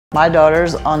My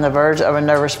daughter's on the verge of a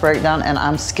nervous breakdown and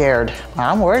I'm scared.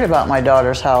 I'm worried about my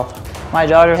daughter's health. My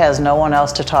daughter has no one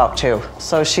else to talk to,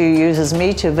 so she uses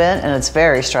me to vent, and it's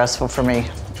very stressful for me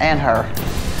and her.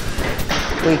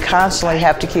 We constantly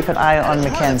have to keep an eye on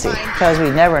Makenze because we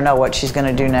never know what she's going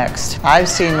to do next. I've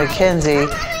seen Makenze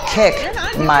kick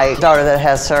my daughter that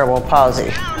has cerebral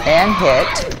palsy and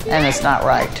hit, and it's not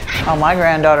right. Oh, my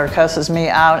granddaughter cusses me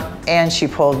out and she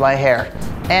pulled my hair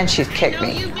and she kicked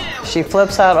me. She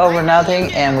flips out over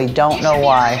nothing and we don't know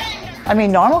why. I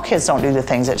mean, normal kids don't do the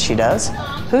things that she does.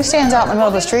 Who stands out in the middle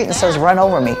of the street and says, run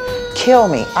over me, kill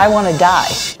me, I want to die?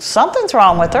 Something's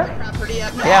wrong with her.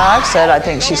 Yeah, I've said I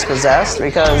think she's possessed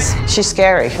because she's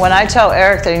scary. When I tell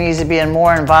Eric that he needs to be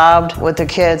more involved with the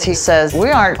kids, he says, we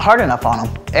aren't hard enough on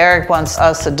him. Eric wants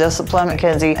us to discipline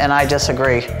Makenze, and I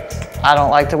disagree. I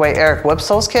don't like the way Eric whips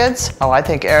those kids. Oh, I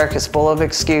think Eric is full of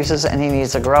excuses and he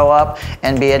needs to grow up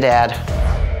and be a dad.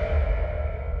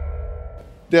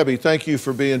 Debbie, thank you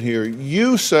for being here.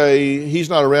 You say he's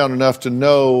not around enough to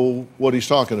know what he's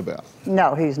talking about.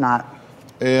 No, he's not.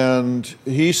 And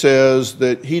he says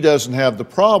that he doesn't have the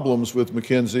problems with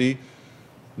Makenze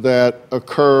that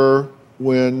occur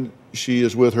when she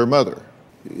is with her mother.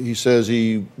 He says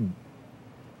he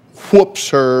whoops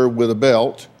her with a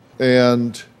belt,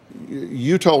 and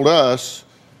you told us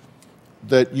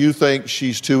that you think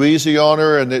she's too easy on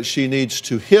her and that she needs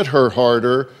to hit her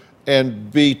harder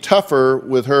and be tougher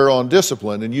with her on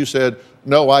discipline. And you said,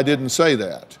 no, I didn't say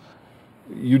that.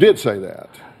 You did say that.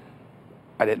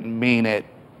 I didn't mean it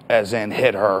as in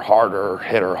hit her harder,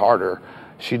 hit her harder.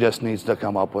 She just needs to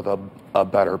come up with a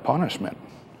better punishment.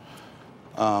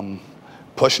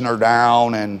 Pushing her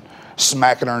down and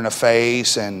smacking her in the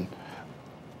face, and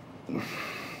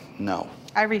no.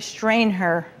 I restrain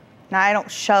her. Now, I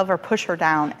don't shove or push her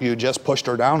down. You just pushed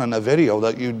her down in the video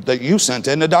that you sent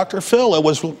in to Dr. Phil. It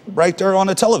was right there on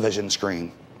the television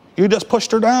screen. You just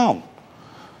pushed her down.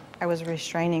 I was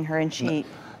restraining her, and she...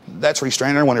 That's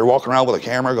restraining her when you're walking around with a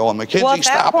camera going, Makenze, well, at that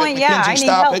stop point, it, yeah, Makenze, I need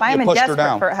stop help. it. I'm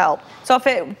desperate for help. So if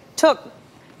it took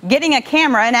getting a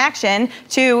camera in action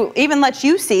to even let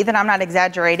you see that I'm not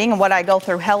exaggerating and what I go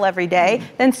through hell every day,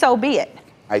 then so be it.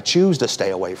 I choose to stay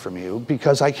away from you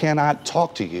because I cannot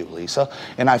talk to you, Lisa,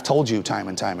 and I've told you time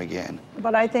and time again.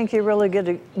 But I think you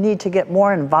really need to get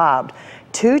more involved.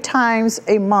 2 times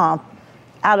a month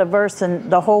out of versing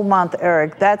the whole month,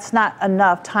 Eric, that's not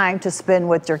enough time to spend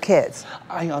with your kids.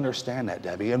 I understand that,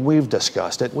 Debbie, and we've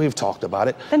discussed it, we've talked about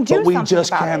it, then do but we something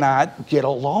just about cannot get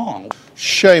along.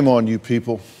 Shame on you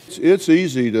people. It's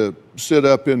easy to sit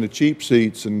up in the cheap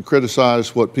seats and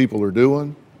criticize what people are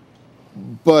doing,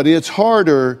 but it's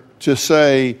harder to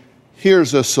say,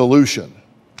 here's a solution.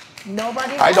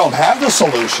 I don't have the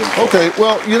solution. Okay,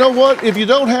 well, you know what? If you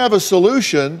don't have a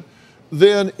solution,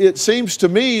 then it seems to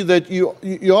me that you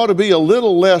ought to be a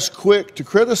little less quick to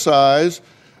criticize.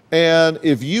 And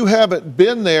if you haven't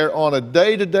been there on a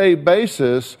day-to-day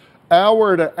basis,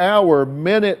 hour to hour,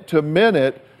 minute to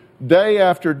minute, day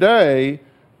after day,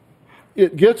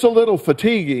 it gets a little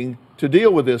fatiguing to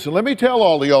deal with this. And let me tell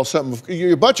all of y'all something.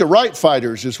 You're a bunch of right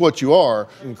fighters is what you are.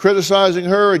 And criticizing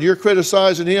her and you're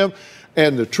criticizing him.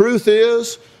 And the truth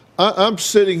is, I'm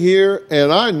sitting here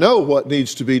and I know what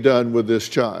needs to be done with this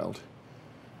child.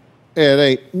 And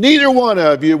ain't neither one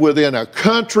of you within a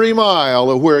country mile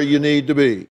of where you need to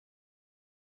be.